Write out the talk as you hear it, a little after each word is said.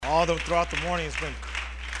throughout the morning. It's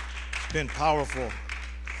been powerful.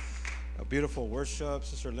 A beautiful worship,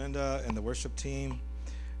 Sister Linda and the worship team.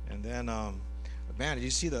 And then, man, did you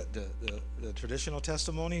see the traditional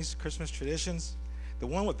testimonies, Christmas traditions? The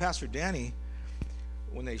one with Pastor Danny,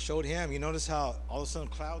 when they showed him, you notice how all of a sudden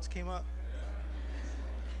clouds came up?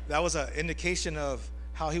 That was an indication of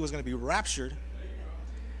how he was going to be raptured.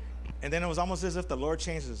 And then it was almost as if the Lord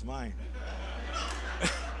changed his mind.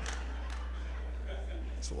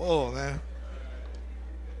 So, whoa, man.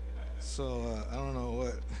 So, I don't know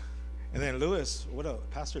what. And then Lewis,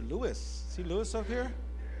 Pastor Lewis. See Lewis up here?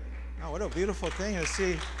 Oh, what a beautiful thing to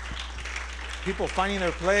see people finding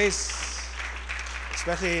their place,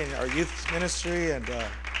 especially in our youth ministry, and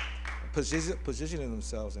positioning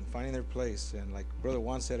themselves and finding their place. And like Brother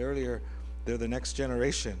Juan said earlier, they're the next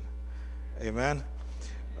generation. Amen.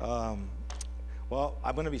 Well,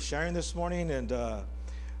 I'm going to be sharing this morning, and I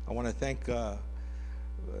want to thank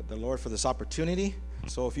the Lord for this opportunity.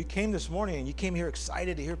 So if you came this morning and you came here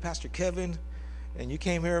excited to hear Pastor Kevin, and you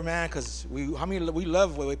came here, man, because we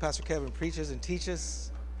love the way Pastor Kevin preaches and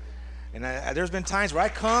teaches. And there's been times where I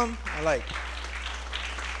come,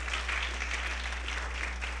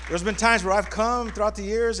 there's been times where I've come throughout the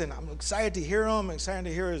years, and I'm excited to hear him. I'm excited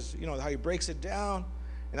to hear his, how he breaks it down.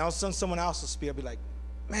 And all of a sudden, someone else will speak. I'll be like,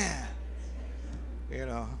 man,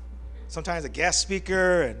 sometimes a guest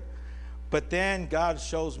speaker, but then God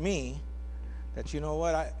shows me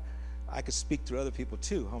that, I could speak through other people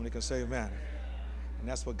too. How many can say amen? And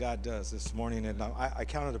that's what God does this morning. And I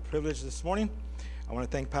count it a privilege this morning. I want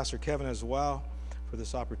to thank Pastor Kevin as well for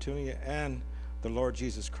this opportunity, and the Lord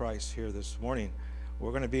Jesus Christ here this morning.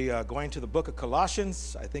 We're going to be going to the book of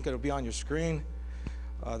Colossians. I think it'll be on your screen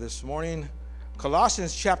this morning.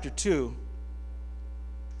 Colossians chapter 2.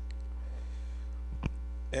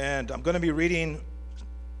 And I'm going to be reading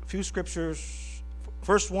a few scriptures.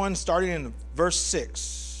 First one starting in verse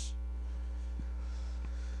 6.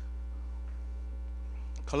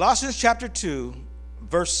 Colossians chapter 2,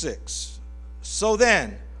 verse 6. So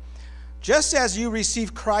then, just as you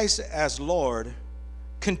receive Christ as Lord,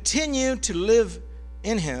 continue to live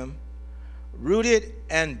in him, rooted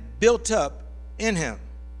and built up in him,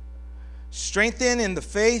 strengthened in the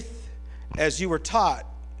faith as you were taught,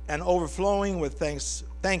 and overflowing with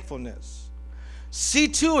thankfulness. See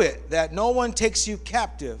to it that no one takes you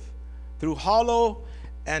captive through hollow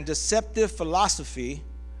and deceptive philosophy,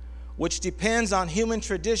 which depends on human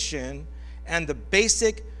tradition and the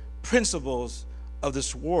basic principles of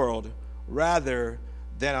this world rather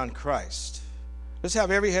than on Christ. Let's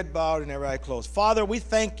have every head bowed and every eye closed. Father, we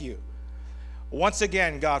thank you once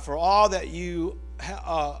again, God, for all that you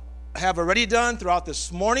have already done throughout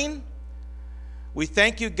this morning. We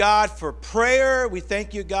thank you, God, for prayer. We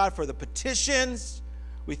thank you, God, for the petitions.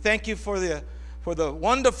 We thank you for the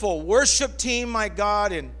wonderful worship team, my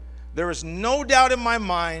God. And there is no doubt in my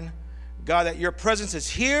mind, God, that your presence is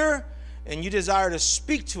here, and you desire to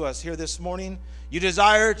speak to us here this morning. You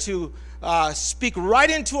desire to speak right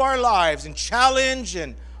into our lives and challenge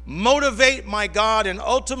and motivate, my God, and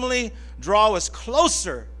ultimately draw us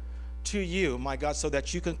closer to you, my God, so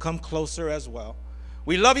that you can come closer as well.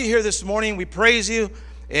 We love you here this morning. We praise you.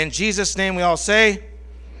 In Jesus' name we all say,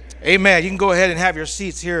 amen. You can go ahead and have your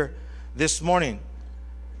seats here this morning.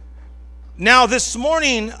 Now, this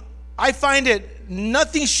morning, I find it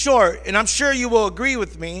nothing short, and I'm sure you will agree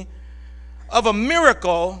with me, of a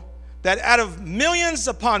miracle that out of millions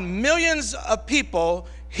upon millions of people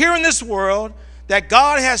here in this world, that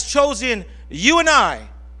God has chosen you and I.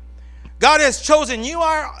 God has chosen you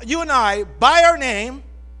and I by our name.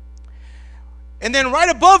 And then right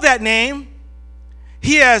above that name,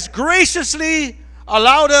 he has graciously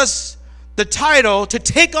allowed us to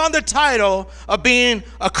take on the title of being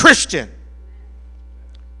a Christian.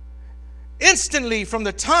 Instantly, from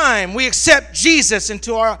the time we accept Jesus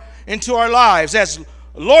into our lives as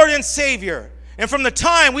Lord and Savior, and from the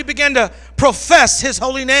time we begin to profess his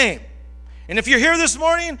holy name. And if you're here this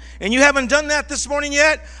morning and you haven't done that this morning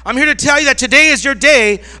yet, I'm here to tell you that today is your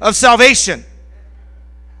day of salvation.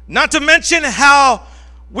 Not to mention how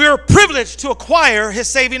we're privileged to acquire his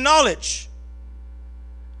saving knowledge.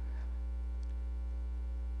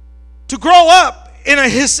 To grow up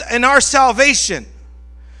in our salvation.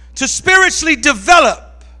 To spiritually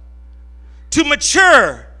develop. To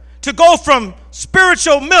mature. To go from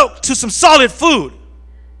spiritual milk to some solid food.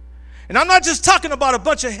 And I'm not just talking about a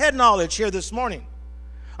bunch of head knowledge here this morning.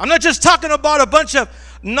 I'm not just talking about a bunch of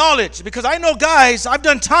knowledge, because I know guys, I've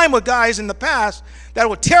done time with guys in the past that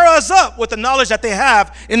will tear us up with the knowledge that they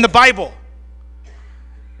have in the Bible.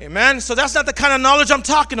 Amen? So that's not the kind of knowledge I'm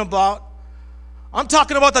talking about. I'm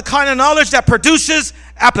talking about the kind of knowledge that produces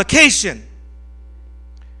application.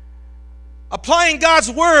 Applying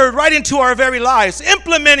God's word right into our very lives,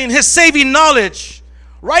 implementing his saving knowledge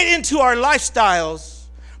right into our lifestyles,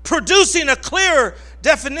 producing a clear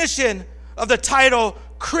definition of the title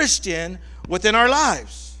Christian within our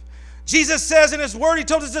lives. Jesus says in his word, he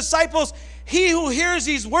told his disciples, he who hears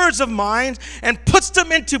these words of mine and puts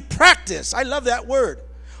them into practice. I love that word.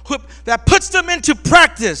 That puts them into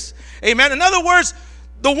practice. Amen. In other words,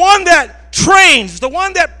 the one that trains, the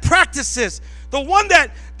one that practices, the one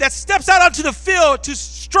that steps out onto the field to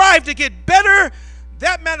strive to get better,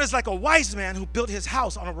 that man is like a wise man who built his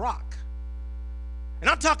house on a rock. And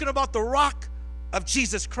I'm talking about the rock of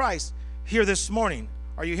Jesus Christ here this morning.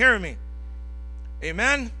 Are you hearing me?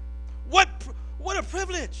 Amen. What a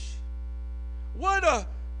privilege. What a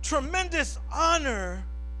tremendous honor.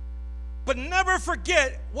 But never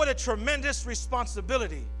forget what a tremendous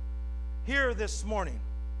responsibility here this morning.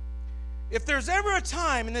 If there's ever a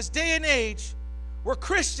time in this day and age where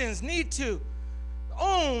Christians need to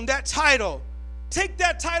own that title, take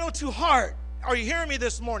that title to heart. Are you hearing me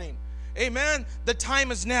this morning? Amen. The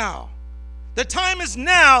time is now. The time is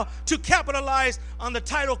now to capitalize on the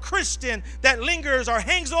title Christian that lingers or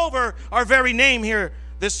hangs over our very name here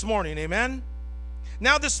this morning. Amen.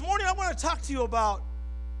 Now this morning I want to talk to you about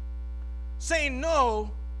saying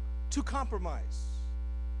no to compromise.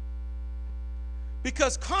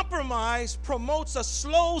 Because compromise promotes a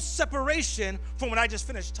slow separation from what I just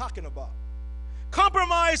finished talking about.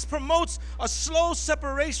 Compromise promotes a slow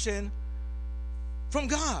separation from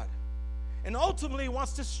God and ultimately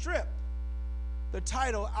wants to strip the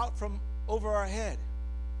title out from over our head.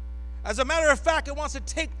 As a matter of fact, it wants to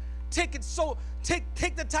take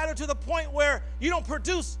the title to the point where you don't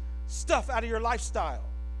produce stuff out of your lifestyle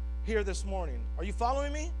here this morning. Are you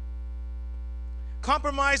following me?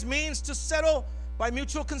 Compromise means to settle by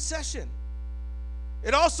mutual concession.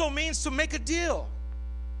 It also means to make a deal.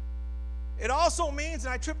 It also means,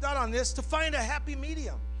 and I tripped out on this, to find a happy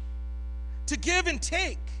medium, to give and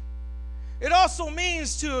take. It also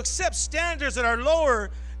means to accept standards that are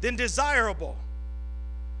lower than desirable.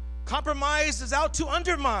 Compromise is out to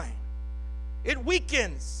undermine. It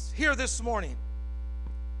weakens here this morning.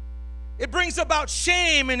 It brings about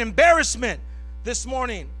shame and embarrassment this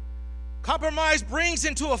morning. Compromise brings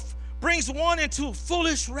one into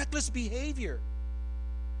foolish, reckless behavior.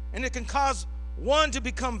 And it can cause one to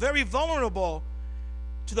become very vulnerable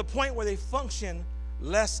to the point where they function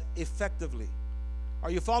less effectively. Are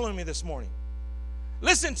you following me this morning?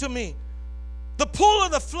 Listen to me. The pull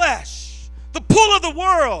of the flesh, the pull of the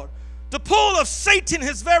world, the pull of Satan,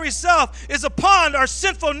 his very self, is upon our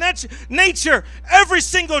sinful nature every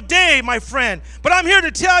single day, my friend. But I'm here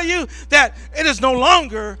to tell you that it is no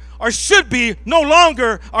longer, or should be no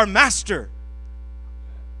longer, our master.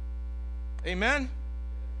 Amen?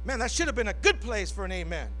 Man, that should have been a good place for an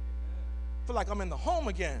amen. I feel like I'm in the home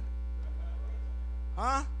again.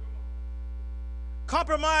 Huh?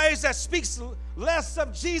 Compromise that speaks less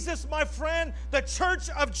of Jesus, my friend, the church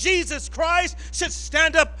of Jesus Christ should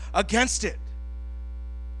stand up against it.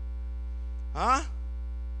 Huh?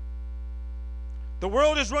 The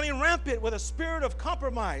world is running rampant with a spirit of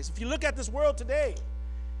compromise. If you look at this world today,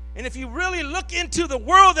 and if you really look into the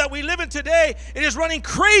world that we live in today, it is running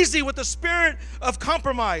crazy with the spirit of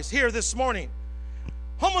compromise here this morning.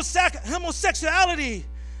 Homosexuality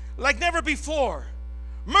like never before.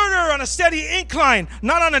 Murder on a steady incline,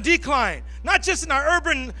 not on a decline. Not just in our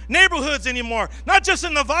urban neighborhoods anymore. Not just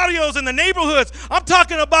in the barrios and the neighborhoods. I'm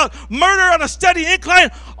talking about murder on a steady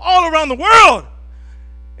incline all around the world.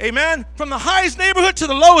 Amen. From the highest neighborhood to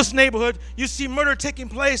the lowest neighborhood, you see murder taking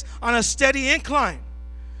place on a steady incline.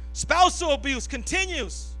 Spousal abuse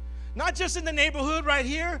continues. Not just in the neighborhood right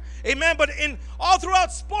here, amen, but in all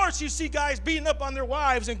throughout sports, you see guys beating up on their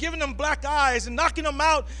wives and giving them black eyes and knocking them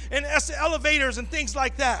out in elevators and things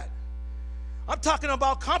like that. I'm talking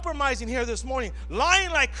about compromising here this morning.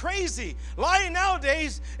 Lying like crazy. Lying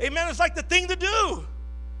nowadays, amen, is like the thing to do.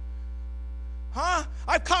 Huh?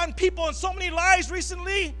 I've caught people in so many lies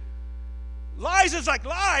recently. Lies is like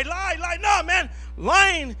lie. No, man.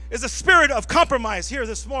 Lying is a spirit of compromise here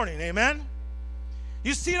this morning, amen.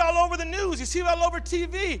 You see it all over the news. You see it all over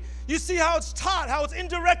TV. You see how it's taught, how it's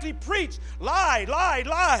indirectly preached. Lie.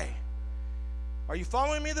 Are you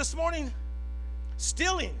following me this morning?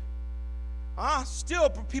 Stealing. Still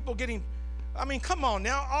people getting, come on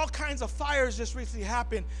now. All kinds of fires just recently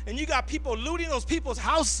happened, and you got people looting those people's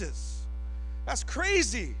houses. That's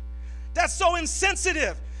crazy. That's so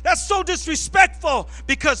insensitive. That's so disrespectful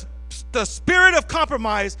because the spirit of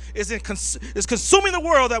compromise is consuming the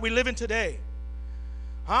world that we live in today.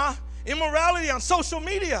 Immorality on social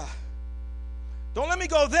media. Don't let me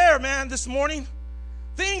go there, man, this morning.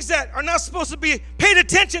 Things that are not supposed to be paid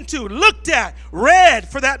attention to, looked at, read,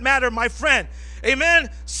 for that matter, my friend. Amen.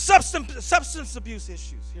 Substance abuse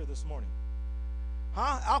issues here this morning.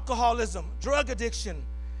 Alcoholism, drug addiction.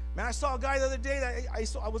 Man, I saw a guy the other day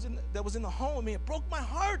that was in the home with me. It broke my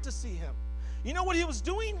heart to see him. You know what he was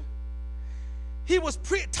doing? He was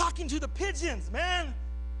talking to the pigeons, man.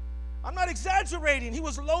 I'm not exaggerating. He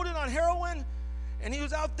was loaded on heroin, and he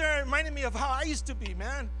was out there reminding me of how I used to be,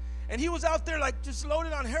 man. And he was out there like just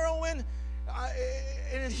loaded on heroin,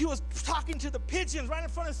 and he was talking to the pigeons right in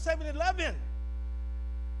front of 7-Eleven.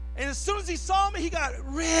 And as soon as he saw me, he got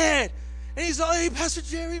red. And he's like, hey, Pastor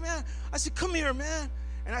Jerry, man. I said, come here, man.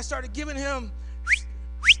 And I started giving him.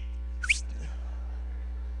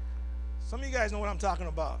 Some of you guys know what I'm talking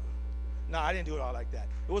about. No, I didn't do it all like that.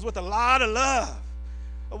 It was with a lot of love.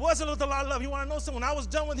 It wasn't with a lot of love. You want to know something? When I was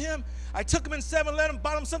done with him, I took him in 7-Eleven,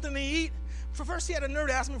 bought him something to eat. For first, he had a nerve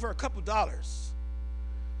to ask me for a couple dollars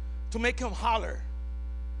to make him holler.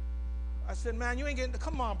 I said, man, you ain't getting,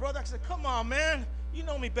 come on, brother. I said, come on, man. You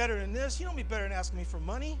know me better than this. You know me better than asking me for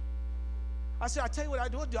money. I said, I'll tell you what I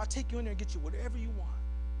do. I'll take you in there and get you whatever you want.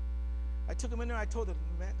 I took him in there. I told the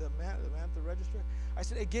man at the register, I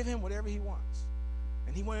said, hey, give him whatever he wants.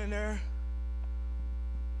 And he went in there.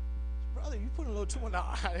 Brother, you put a little too much. No,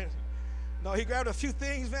 I didn't. No, he grabbed a few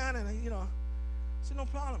things, man, and, I said, no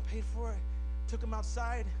problem. Paid for it. Took him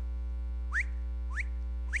outside.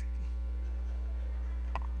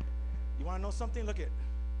 You want to know something? Look at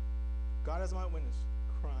God as my witness.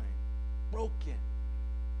 Crying. Broken.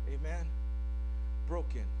 Amen.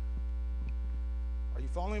 Broken. Are you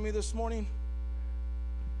following me this morning?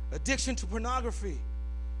 Addiction to pornography.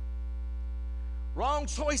 Wrong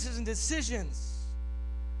choices and decisions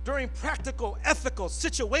during practical, ethical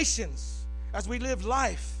situations as we live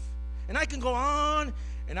life. And I can go on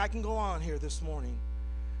and I can go on here this morning.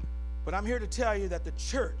 But I'm here to tell you that the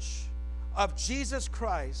church of Jesus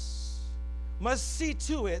Christ must see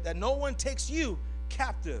to it that no one takes you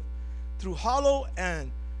captive through hollow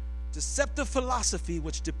and deceptive philosophy,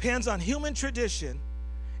 which depends on human tradition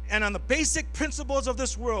and on the basic principles of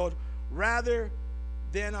this world rather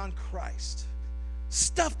than on Christ.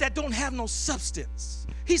 Stuff that don't have no substance.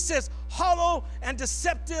 He says hollow and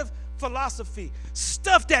deceptive philosophy.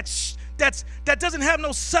 Stuff that doesn't have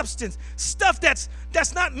no substance. Stuff that's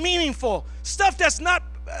not meaningful. Stuff that's not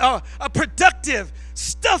productive.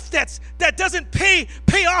 Stuff that doesn't pay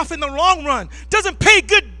off in the long run. Doesn't pay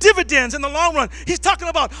good dividends in the long run. He's talking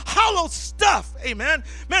about hollow stuff. Amen.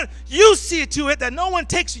 Man, you see to it that no one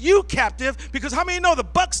takes you captive, because how many know the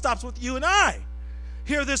buck stops with you and I?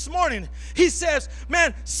 Here this morning, he says,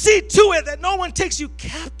 man, see to it that no one takes you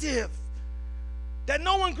captive. That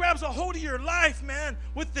no one grabs a hold of your life, man,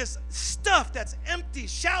 with this stuff that's empty,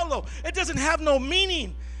 shallow. It doesn't have no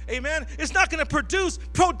meaning. Amen. It's not going to produce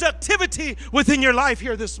productivity within your life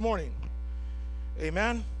here this morning.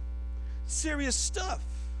 Amen. Serious stuff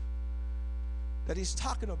that he's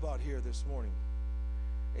talking about here this morning.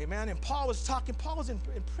 Amen. And Paul was in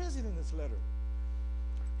prison in this letter.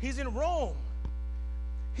 He's in Rome.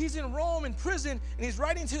 He's in Rome in prison, and he's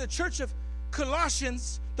writing to the church of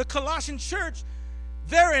Colossians, the Colossian church.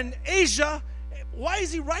 They're in Asia. Why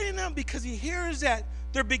is he writing them? Because he hears that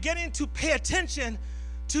they're beginning to pay attention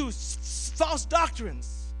to false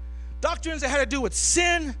doctrines. Doctrines that had to do with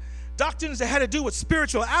sin. Doctrines that had to do with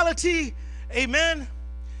spirituality. Amen.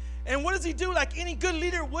 And what does he do like any good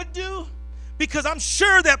leader would do? Because I'm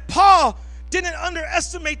sure that Paul didn't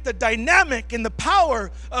underestimate the dynamic and the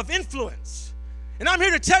power of influence. And I'm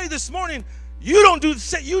here to tell you this morning, you do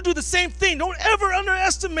the same thing. Don't ever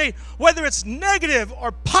underestimate whether it's negative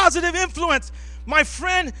or positive influence. My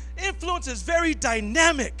friend, influence is very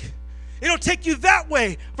dynamic. It'll take you that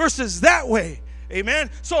way versus that way.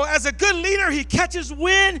 Amen. So as a good leader, he catches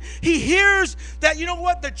wind. He hears that, you know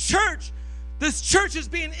what, this church is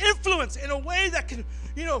being influenced in a way that can,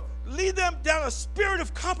 lead them down a spirit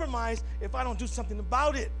of compromise if I don't do something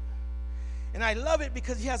about it. And I love it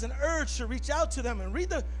because he has an urge to reach out to them and read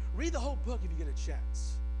the whole book if you get a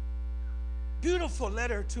chance. Beautiful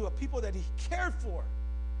letter to a people that he cared for,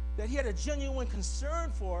 that he had a genuine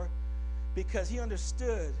concern for, because he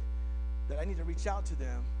understood that I need to reach out to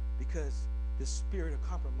them because this spirit of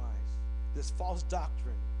compromise, this false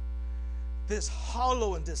doctrine, this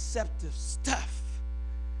hollow and deceptive stuff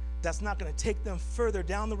that's not going to take them further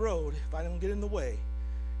down the road if I don't get in the way,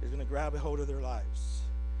 is going to grab a hold of their lives.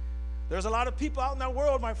 There's a lot of people out in that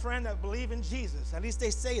world, my friend, that believe in Jesus. At least they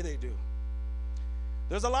say they do.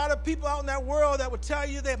 There's a lot of people out in that world that would tell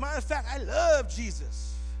you that, matter of fact, I love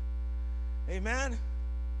Jesus. Amen.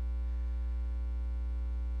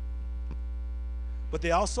 but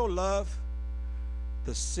they also love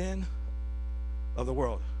the sin of the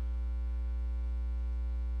world.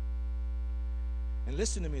 And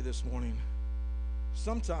listen to me this morning.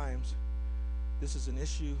 Sometimes this is an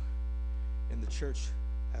issue in the church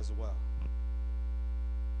as well.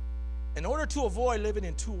 In order to avoid living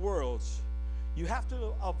in two worlds, you have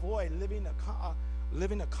to avoid living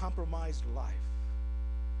a compromised life.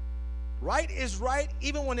 Right is right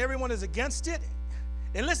even when everyone is against it.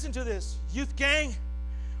 And listen to this, youth gang.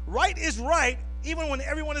 Right is right even when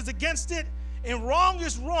everyone is against it. And wrong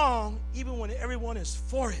is wrong even when everyone is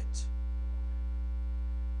for it.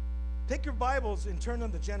 Take your Bibles and turn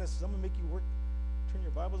them to Genesis. I'm going to make you work. Turn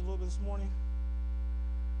your Bibles a little bit this morning.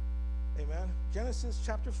 Amen. Genesis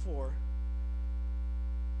chapter 4.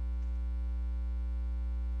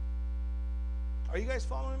 Are you guys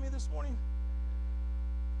following me this morning?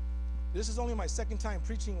 This is only my second time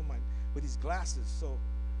preaching with these glasses, so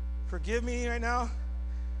forgive me right now.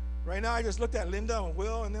 Right now, I just looked at Linda and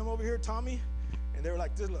Will and them over here, Tommy, and they were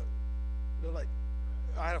like, look. They're like,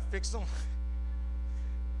 I had to fix them.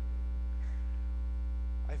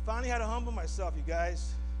 I finally had to humble myself, you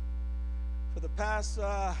guys. For the past,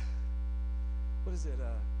 I don't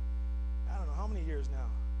know how many years now.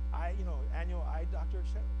 Annual eye doctor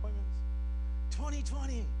appointments.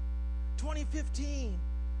 2020, 2015.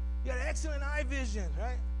 You had excellent eye vision,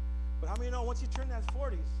 right? But how many know once you turn that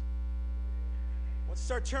 40s, once you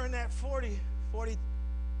start turning that 40, oh,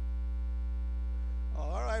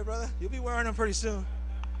 all right, brother. You'll be wearing them pretty soon.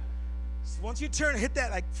 So once you hit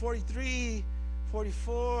that like 43,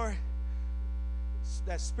 44,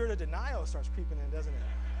 that spirit of denial starts creeping in, doesn't it?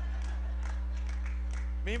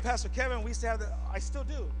 Me and Pastor Kevin, we used to have I still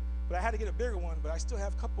do, but I had to get a bigger one, but I still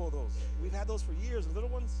have a couple of those. We've had those for years, the little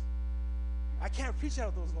ones. I can't preach out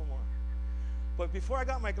of those no more. But before I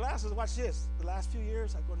got my glasses, watch this. The last few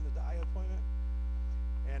years, I go to the eye appointment,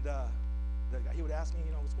 and he would ask me,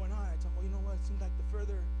 what's going on? I tell him, well, you know what? It seems like the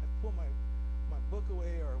further I pull my book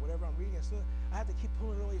away or whatever I'm reading, I have to keep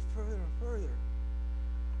pulling it away further and further.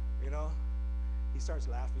 He starts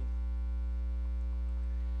laughing.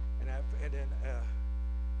 And then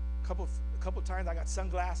a couple times I got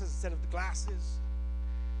sunglasses instead of the glasses.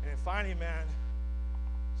 And then finally, man,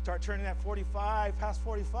 start turning that 45, past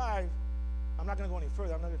 45. I'm not going to go any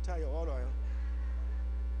further. I'm not going to tell you how old I am.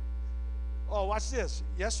 Oh, watch this.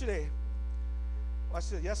 Yesterday I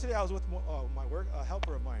was with my work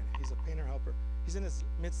helper of mine. He's a painter helper. He's in his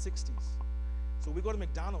mid-60s. So we go to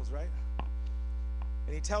McDonald's, right?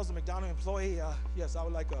 And he tells the McDonald's employee, yes, I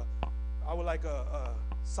would like a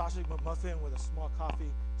sausage McMuffin with a small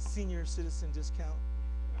coffee, senior citizen discount.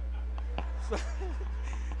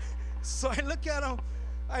 So I look at him,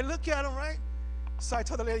 right? So I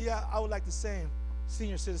told the lady, yeah, I would like the same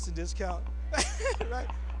senior citizen discount, right?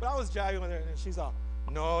 But I was jiving with her, and she's all,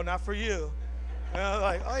 no, not for you. And I was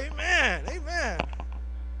like, oh, amen.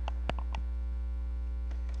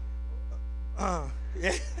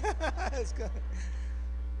 Yeah, that's good.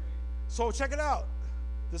 So check it out.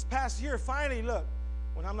 This past year, finally, look,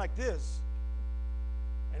 when I'm like this,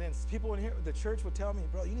 and then people in here, the church would tell me,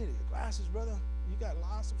 bro, you need to get glasses, brother. You got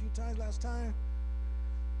lost a few times last time.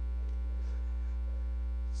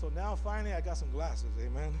 So now, finally, I got some glasses,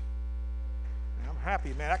 amen. And I'm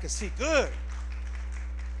happy, man. I can see good.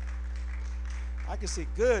 I can see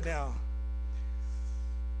good now.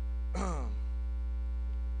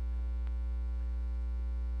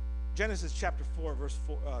 Genesis chapter 4, verse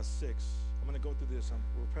 6. I'm going to go through this.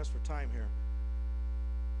 We're pressed for time here.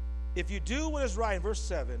 If you do what is right, verse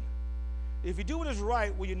 7, if you do what is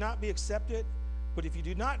right, will you not be accepted? But if you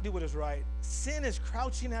do not do what is right, sin is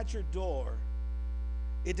crouching at your door.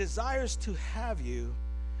 It desires to have you,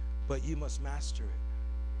 but you must master it.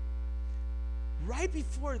 Right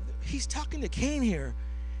before, he's talking to Cain here,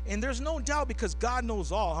 and there's no doubt because God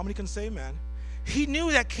knows all. How many can say amen? He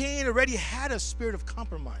knew that Cain already had a spirit of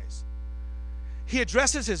compromise. He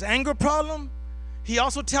addresses his anger problem. He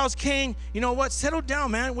also tells Cain, you know what, settle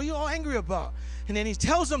down, man. What are you all angry about? And then he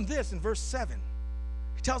tells him this in verse 7.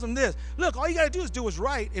 He tells him this. Look, all you got to do is do what's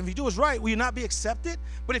right. If you do what's right, will you not be accepted?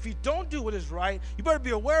 But if you don't do what is right, you better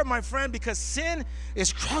be aware, my friend, because sin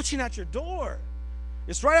is crouching at your door.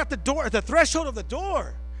 It's right at the door, at the threshold of the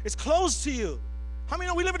door. It's close to you. How many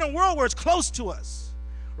know we live in a world where it's close to us,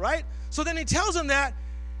 right? So then he tells him that,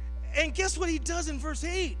 and guess what he does in verse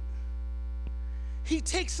 8? He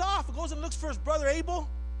takes off, goes and looks for his brother Abel,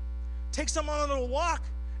 takes him on a little walk,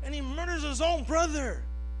 and he murders his own brother.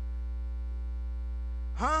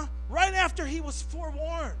 Huh? Right after he was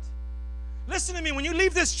forewarned. Listen to me, when you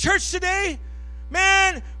leave this church today,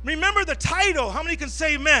 man, remember the title. How many can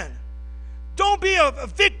say amen? Don't be a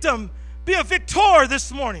victim. Be a victor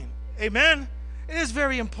this morning. Amen. It is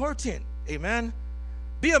very important. Amen.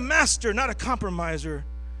 Be a master, not a compromiser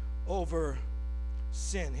over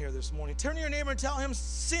sin here this morning. Turn to your neighbor and tell him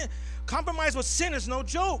sin. Compromise with sin is no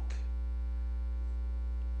joke.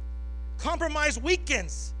 Compromise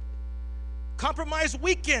weakens. Compromise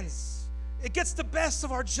weakens. It gets the best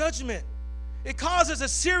of our judgment. It causes a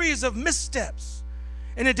series of missteps.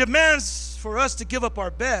 And it demands for us to give up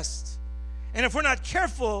our best. And if we're not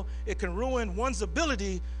careful, it can ruin one's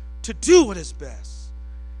ability to do what is best.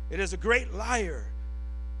 It is a great liar.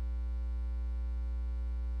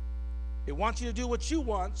 It wants you to do what you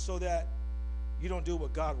want so that you don't do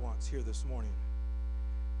what God wants here this morning.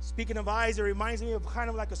 Speaking of eyes, it reminds me of kind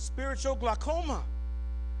of like a spiritual glaucoma.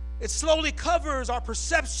 It slowly covers our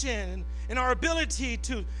perception and our ability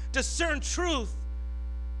to discern truth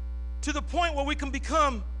to the point where we can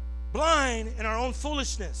become blind in our own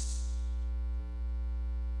foolishness.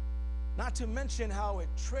 Not to mention how it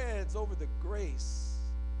treads over the grace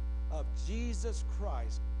of Jesus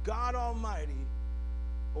Christ, God Almighty,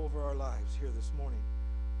 over our lives here this morning.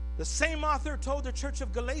 The same author told the church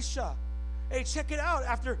of Galatia, hey, check it out.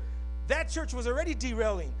 After that church was already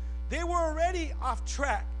derailing, they were already off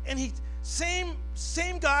track. And same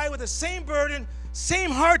guy with the same burden,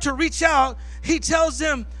 same heart to reach out, he tells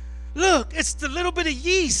them, look, it's the little bit of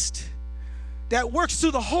yeast that works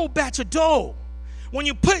through the whole batch of dough. When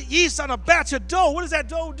you put yeast on a batch of dough, what does that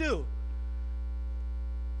dough do?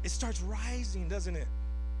 It starts rising, doesn't it?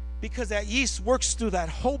 Because that yeast works through that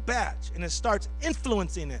whole batch and it starts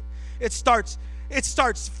influencing it. It starts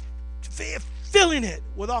filling it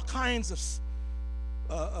with all kinds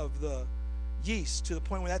of the yeast to the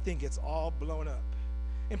point where that thing gets all blown up.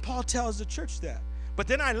 And Paul tells the church that. But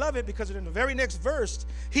then I love it because in the very next verse,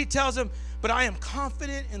 he tells them, but I am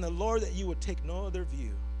confident in the Lord that you would take no other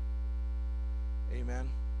view. Amen.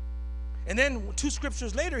 And then 2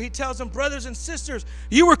 scriptures later, he tells them, brothers and sisters,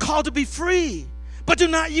 you were called to be free, but do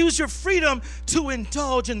not use your freedom to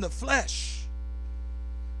indulge in the flesh.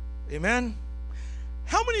 Amen.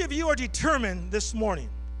 How many of you are determined this morning?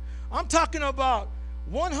 I'm talking about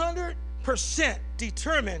 100%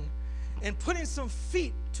 determined in putting some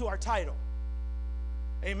feet to our title.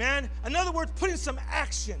 Amen. In other words, putting some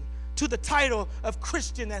action to the title of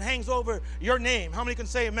Christian that hangs over your name. How many can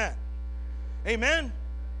say amen? Amen.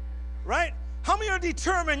 Right? How many are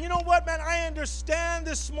determined, you know what, man, I understand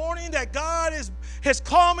this morning that God has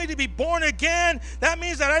called me to be born again. That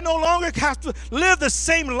means that I no longer have to live the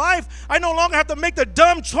same life. I no longer have to make the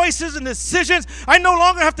dumb choices and decisions. I no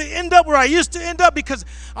longer have to end up where I used to end up because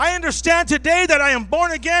I understand today that I am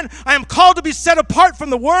born again. I am called to be set apart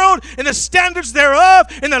from the world and the standards thereof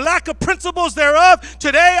and the lack of principles thereof.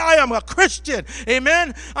 Today I am a Christian.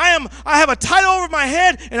 Amen. I have a title over my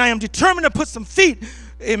head and I am determined to put some feet,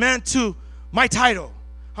 amen, to my title.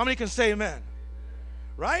 How many can say amen?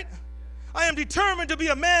 Right? I am determined to be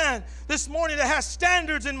a man this morning that has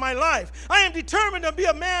standards in my life. I am determined to be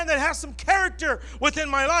a man that has some character within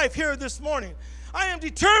my life here this morning. I am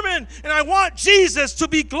determined and I want Jesus to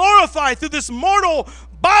be glorified through this mortal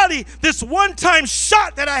body, this one-time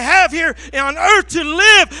shot that I have here on earth to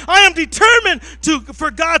live. I am determined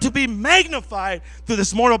for God to be magnified through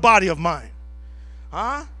this mortal body of mine.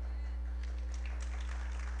 Huh?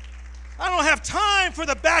 I don't have time for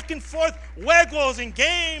the back and forth wiggles and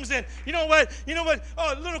games and you know what,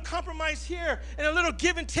 oh, a little compromise here and a little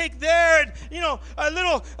give and take there and a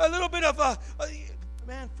little bit of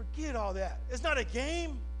man, forget all that. It's not a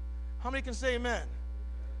game. How many can say amen?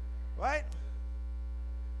 Right?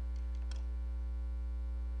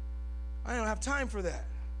 I don't have time for that.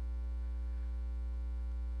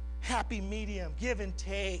 Happy medium, give and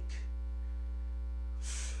take.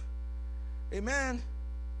 Amen.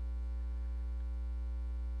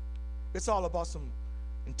 It's all about some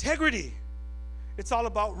integrity. It's all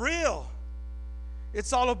about real.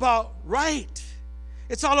 It's all about right.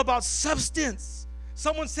 It's all about substance.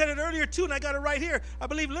 Someone said it earlier too, and I got it right here. I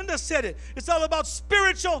believe Linda said it. It's all about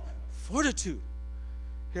spiritual fortitude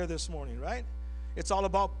here this morning, right? It's all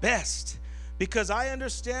about best. Because I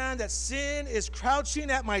understand that sin is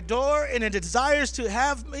crouching at my door and it desires to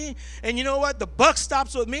have me. And you know what? The buck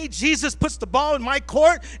stops with me. Jesus puts the ball in my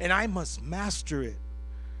court, and I must master it.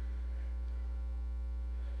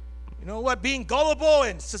 You know what? Being gullible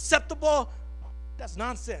and susceptible, that's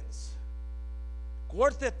nonsense.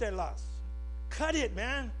 Cuértetelas. Cut it,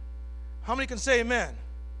 man. How many can say amen?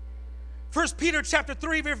 1 Peter chapter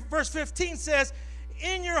 3, verse 15 says,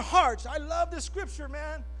 in your hearts. I love this scripture,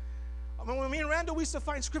 man. I mean, when me and Randall, we used to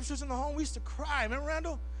find scriptures in the home, we used to cry. Remember,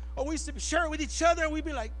 Randall? Or we used to share it with each other, and we'd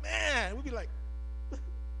be like, man. We'd be like,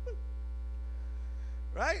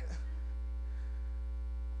 right?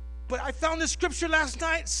 But I found this scripture last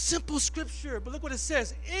night, simple scripture. But look what it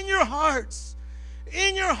says. In your hearts,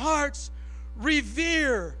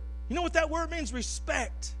 revere. You know what that word means?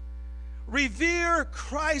 Respect. Revere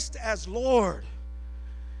Christ as Lord.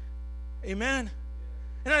 Amen.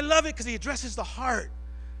 And I love it because he addresses the heart.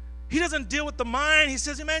 He doesn't deal with the mind. He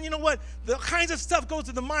says, man, you know what? The kinds of stuff goes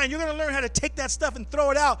to the mind. You're going to learn how to take that stuff and throw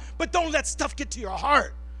it out. But don't let stuff get to your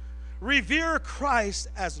heart. Revere Christ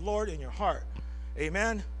as Lord in your heart.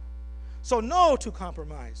 Amen. So no to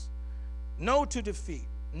compromise. No to defeat.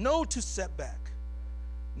 No to setback.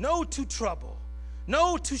 No to trouble.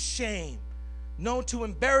 No to shame. No to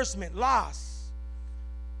embarrassment, loss.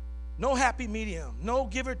 No happy medium. No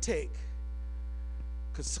give or take.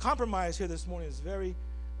 Because compromise here this morning is very,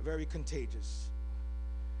 very contagious.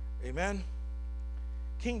 Amen.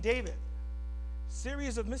 King David,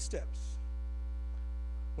 series of missteps.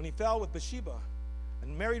 When he fell with Bathsheba, a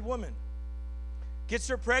married woman, gets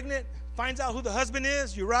her pregnant, finds out who the husband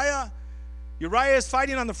is, Uriah. Uriah is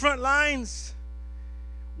fighting on the front lines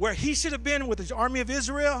where he should have been with the army of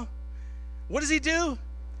Israel. What does he do?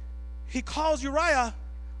 He calls Uriah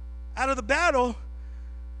out of the battle.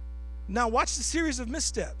 Now watch the series of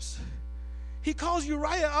missteps. He calls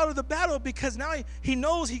Uriah out of the battle because now he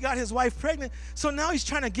knows he got his wife pregnant. So now he's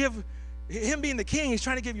trying to give, him being the king, he's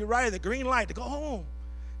trying to give Uriah the green light to go home.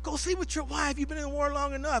 Go sleep with your wife. You've been in war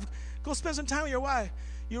long enough. Go spend some time with your wife.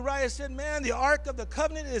 Uriah said, man, the Ark of the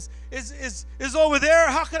Covenant is over there.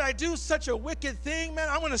 How could I do such a wicked thing, man?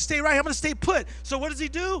 I'm going to stay right here. I'm going to stay put. So what does he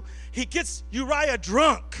do? He gets Uriah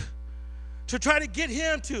drunk to try to get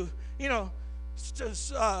him to,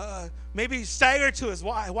 maybe stagger to his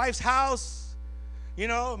wife's house.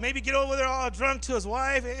 Maybe get over there all drunk to his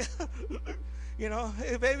wife.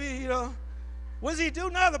 Maybe, What does he do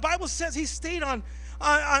now? The Bible says he stayed on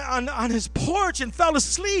his porch and fell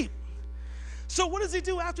asleep. So what does he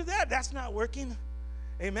do after that? That's not working.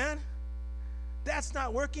 Amen? That's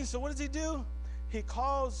not working. So what does he do? He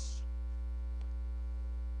calls,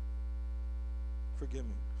 forgive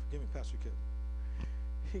me, Pastor Kip.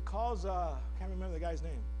 He calls, I can't remember the guy's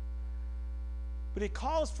name. But he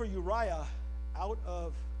calls for Uriah out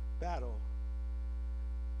of battle.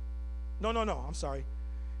 No, I'm sorry.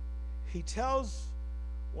 He tells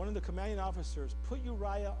one of the commanding officers, put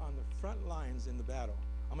Uriah on the front lines in the battle.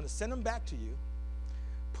 I'm going to send him back to you.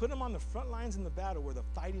 Put him on the front lines in the battle where the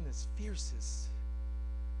fighting is fiercest.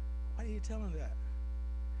 Why did you tell him that?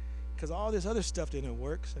 Because all this other stuff didn't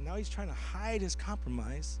work, so now he's trying to hide his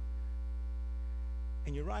compromise.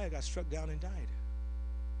 And Uriah got struck down and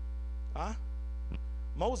died.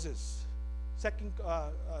 Moses,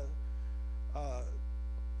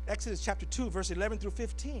 Exodus chapter 2, verse 11 through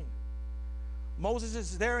 15. Moses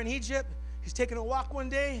is there in Egypt. He's taking a walk one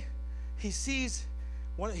day. He sees,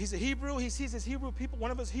 he's a Hebrew. He sees his Hebrew people, one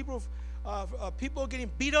of his Hebrew people getting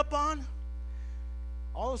beat up on.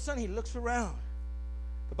 All of a sudden, he looks around.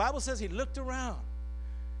 The Bible says he looked around.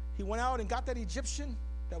 He went out and got that Egyptian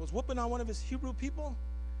that was whooping on one of his Hebrew people.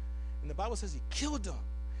 And the Bible says he killed him.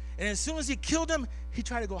 And as soon as he killed him, he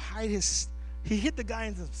tried to go hide he hit the guy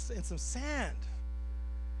in some sand.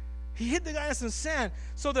 He hit the guy in some sand.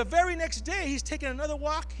 So the very next day, he's taking another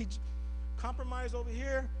walk. He compromised over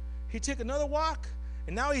here. He took another walk,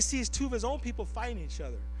 and now he sees two of his own people fighting each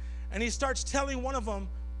other. And he starts telling one of them,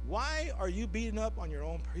 why are you beating up on your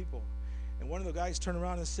own people? And one of the guys turned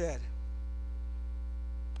around and said,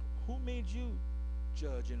 who made you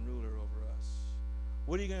judge and ruler over us?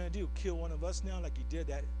 What are you going to do, kill one of us now like you did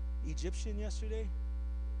that Egyptian yesterday?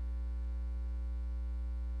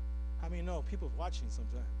 How many know people watching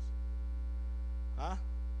sometimes? Huh?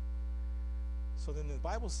 So then the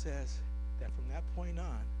Bible says that from that point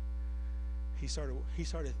on, he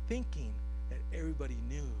started thinking that everybody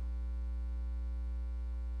knew.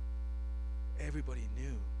 Everybody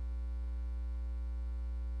knew.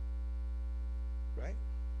 Right?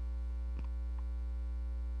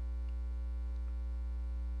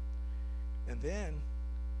 And then,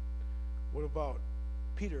 what about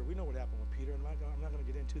Peter? We know what happened with Peter. I'm not going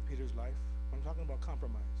to get into Peter's life. I'm talking about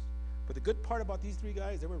compromise. But the good part about these three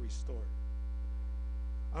guys, they were restored.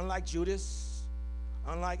 Unlike Judas,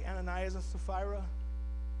 unlike Ananias and Sapphira,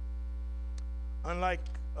 unlike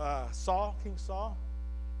King Saul,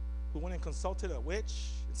 who went and consulted a witch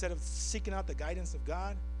instead of seeking out the guidance of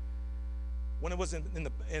God, when it was in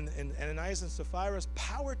Ananias and Sapphira's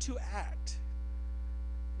power to act,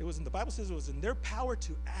 the Bible says it was in their power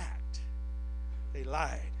to act. They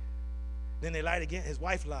lied. Then they lied again. His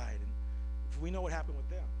wife lied. And we know what happened with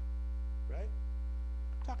them. Right?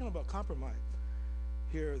 I'm talking about compromise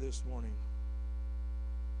here this morning.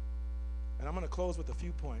 And I'm going to close with a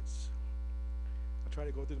few points. I'll try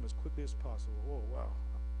to go through them as quickly as possible. Oh, wow.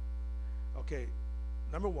 Okay,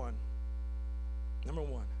 number one,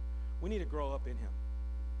 we need to grow up in him.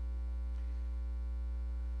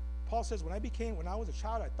 Paul says, when I was a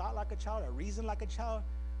child, I thought like a child, I reasoned like a child,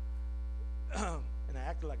 and I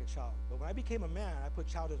acted like a child. But when I became a man, I put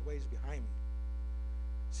childish ways behind me.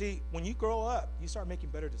 See, when you grow up, you start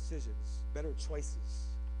making better decisions, better choices.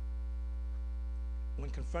 When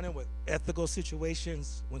confronted with ethical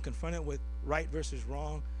situations, when confronted with right versus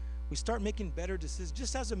wrong, we start making better decisions,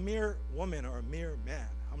 just as a mere woman or a mere man.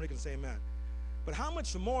 How many can say amen? But how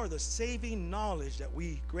much more the saving knowledge that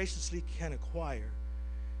we graciously can acquire?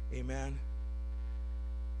 Amen.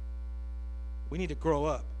 We need to grow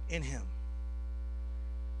up in him.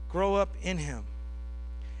 Grow up in him.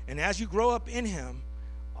 And as you grow up in him,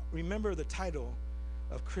 remember the title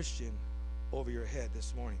of Christian over your head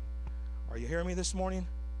this morning. Are you hearing me this morning?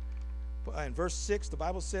 In verse 6, the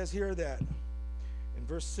Bible says here that, in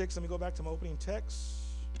verse 6, let me go back to my opening text.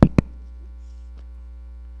 In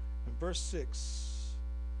verse 6,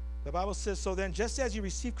 the Bible says, so then, just as you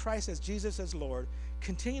receive Christ as Jesus as Lord,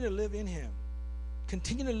 continue to live in him.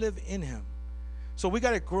 Continue to live in him. So we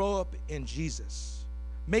got to grow up in Jesus.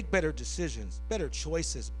 Make better decisions, better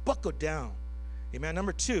choices. Buckle down. Amen.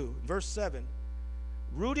 Number 2, verse 7,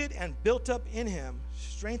 rooted and built up in him,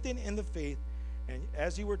 strengthened in the faith, and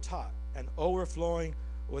as you were taught, and overflowing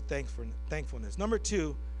with thankfulness. Number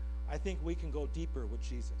 2, I think we can go deeper with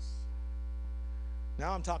Jesus.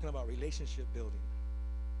 Now I'm talking about relationship building.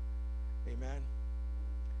 Amen.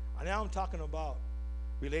 Now I'm talking about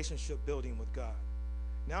relationship building with God.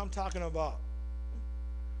 Now I'm talking about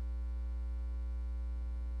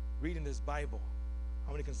reading this Bible.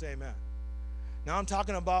 How many can say amen? Now I'm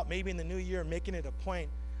talking about maybe in the new year making it a point,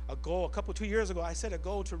 a goal. 2 years ago, I set a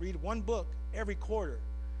goal to read one book every quarter.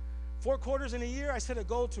 4 quarters in a year, I set a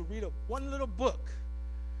goal to read one little book.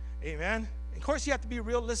 Amen. Of course, you have to be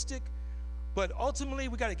realistic, but ultimately,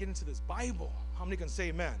 we got to get into this Bible. How many can say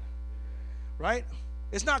amen? Right?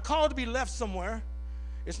 It's not called to be left somewhere.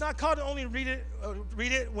 It's not called to only read it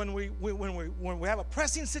when we have a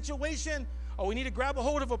pressing situation or we need to grab a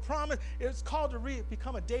hold of a promise. It's called to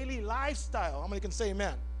become a daily lifestyle. How many can say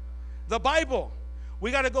amen? The Bible.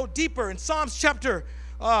 We got to go deeper. In Psalms chapter,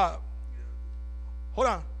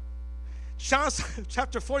 Psalms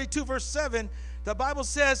chapter 42, verse 7, the Bible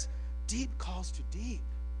says, deep calls to deep.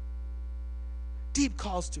 Deep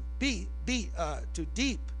calls to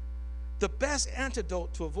deep. The best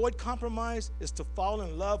antidote to avoid compromise is to fall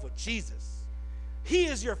in love with Jesus. He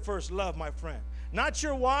is your first love, my friend. Not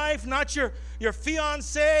your wife, not your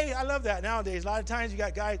fiance. I love that nowadays. A lot of times you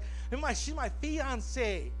got guys, she's my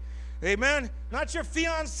fiance. Amen. Not your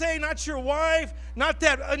fiance, not your wife, not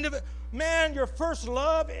that individual. Man, your first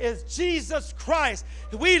love is Jesus Christ.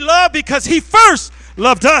 We love because he first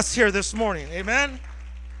loved us here this morning. Amen.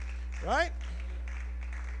 Right?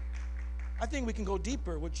 I think we can go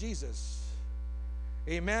deeper with Jesus.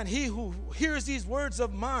 Amen. He who hears these words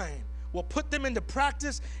of mine will put them into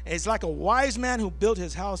practice, and it's like a wise man who built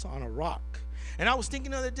his house on a rock. And I was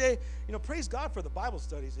thinking the other day, praise God for the Bible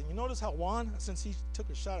studies. And you notice how Juan, since he took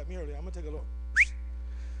a shot at me earlier, I'm going to take a look.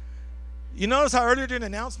 You notice how earlier during the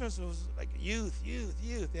announcements it was like youth.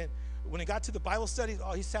 And when it got to the Bible studies,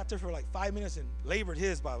 he sat there for like 5 minutes and labored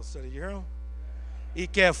his Bible study. You hear him? He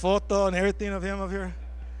kept photo and everything of him up here.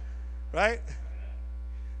 Right?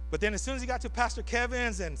 But then as soon as he got to Pastor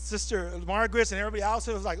Kevin's and Sister Margaret's and everybody else,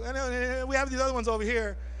 it was like, no, we have these other ones over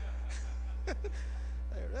here. You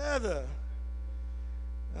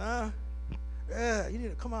need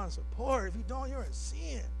to come out and support. If you don't, you're in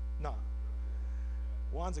sin. No.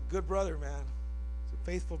 Juan's a good brother, man. He's a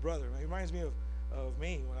faithful brother. Man. He reminds me of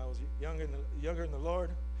me when I was younger in the Lord.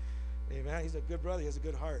 Amen. He's a good brother. He has a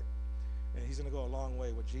good heart. And he's going to go a long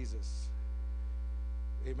way with Jesus.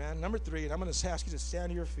 Amen. Number 3, and I'm going to ask you to stand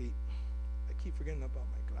to your feet. I keep forgetting about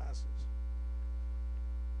my glasses.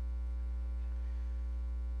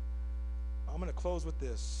 I'm going to close with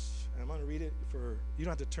this, and I'm going to read it you don't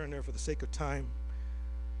have to turn there for the sake of time.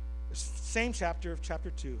 It's the same chapter of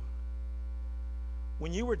chapter 2.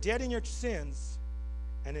 When you were dead in your sins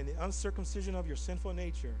and in the uncircumcision of your sinful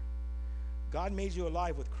nature, God made you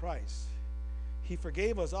alive with Christ. He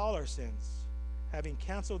forgave us all our sins, having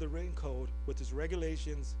canceled the written code with its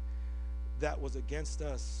regulations that was against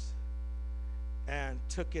us, and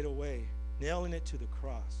took it away, nailing it to the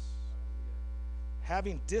cross.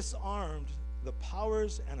 Having disarmed the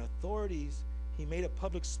powers and authorities, he made a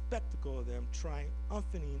public spectacle of them,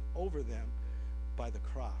 triumphing over them by the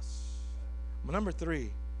cross. Number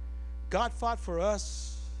 3, God fought for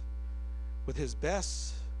us with his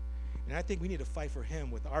best, and I think we need to fight for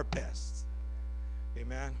him with our best.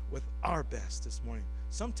 Amen. With our best this morning.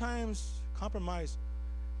 Sometimes compromise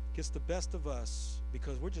gets the best of us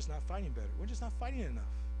because we're just not fighting better. We're just not fighting enough.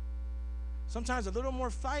 Sometimes a little more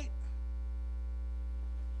fight,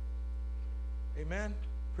 amen,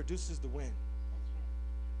 produces the win.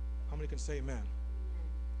 How many can say amen?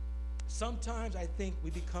 Sometimes I think we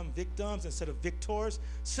become victims instead of victors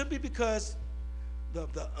simply because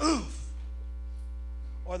the oomph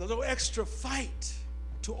or the little extra fight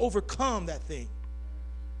to overcome that thing.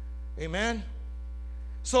 Amen?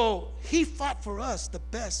 So he fought for us the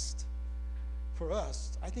best for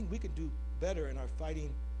us. I think we can do better in our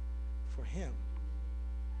fighting for him.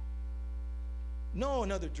 No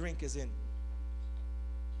another drink isn't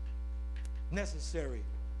necessary.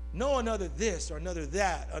 No another this or another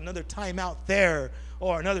that, another time out there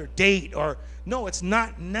or another date or no, it's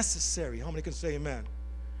not necessary. How many can say amen?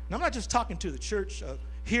 And I'm not just talking to the church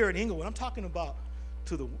here in Inglewood. I'm talking about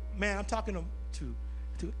to the man. I'm talking to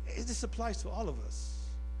this applies to all of us.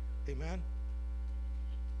 Amen.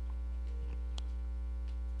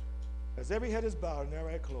 As every head is bowed and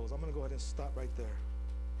every eye closed, I'm going to go ahead and stop right there.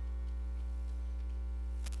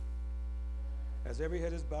 As every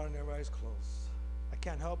head is bowed and every eye is closed, I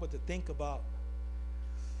can't help but to think about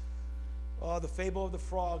the fable of the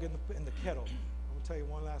frog in the kettle. I'm going to tell you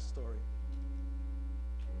one last story.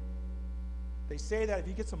 They say that if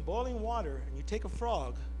you get some boiling water and you take a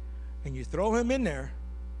frog and you throw him in there,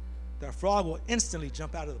 that frog will instantly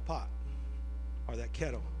jump out of the pot or that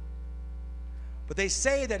kettle. But they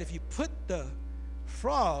say that if you put the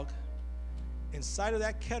frog inside of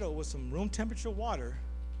that kettle with some room temperature water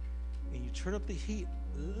and you turn up the heat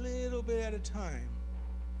a little bit at a time,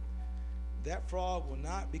 that frog will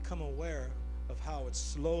not become aware of how it's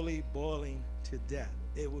slowly boiling to death.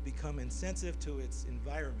 It will become insensitive to its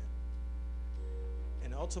environment.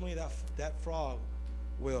 And ultimately that frog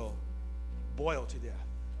will boil to death.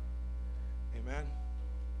 Amen.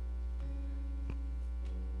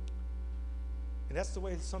 And that's the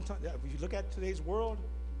way sometimes, if you look at today's world,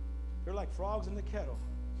 they're like frogs in the kettle.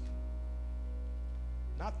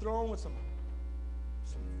 Not thrown with some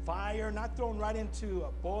fire, not thrown right into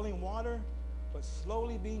boiling water, but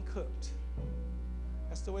slowly being cooked.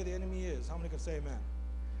 That's the way the enemy is. How many can say amen?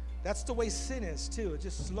 That's the way sin is too. It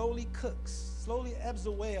just slowly cooks, slowly ebbs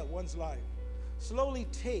away at one's life, slowly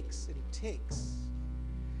takes and takes.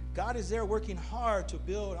 God is there working hard to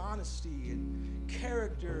build honesty and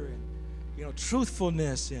character and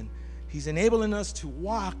truthfulness, and he's enabling us to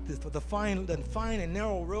walk the fine and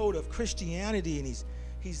narrow road of Christianity, and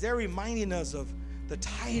he's there reminding us of the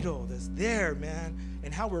title that's there, man,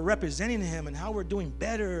 and how we're representing him and how we're doing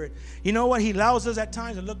better. You know what? He allows us at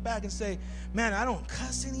times to look back and say, man, I don't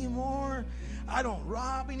cuss anymore. I don't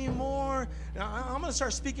rob anymore. Now, I'm going to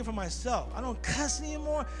start speaking for myself. I don't cuss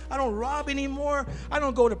anymore. I don't rob anymore. I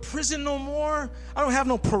don't go to prison no more. I don't have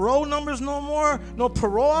no parole numbers no more. No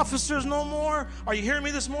parole officers no more. Are you hearing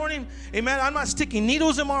me this morning? Amen. I'm not sticking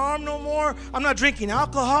needles in my arm no more. I'm not drinking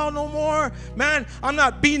alcohol no more. Man, I'm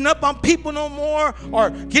not beating up on people no more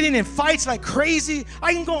or getting in fights like crazy.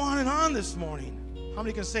 I can go on and on this morning. How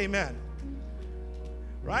many can say amen?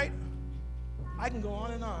 Right? I can go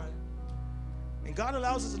on and on. And God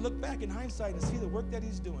allows us to look back in hindsight and see the work that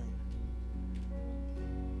he's doing.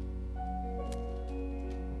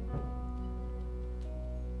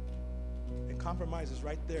 And compromise is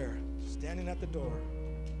right there, standing at the door,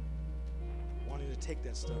 wanting to take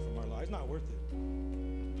that stuff from our lives. It's not worth it.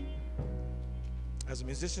 As the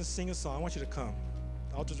musicians sing a song, I want you to come.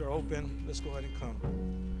 The altars are open. Let's go ahead and come.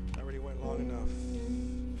 I already went long enough.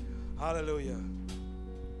 Hallelujah.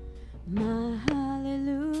 My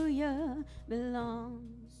hallelujah belongs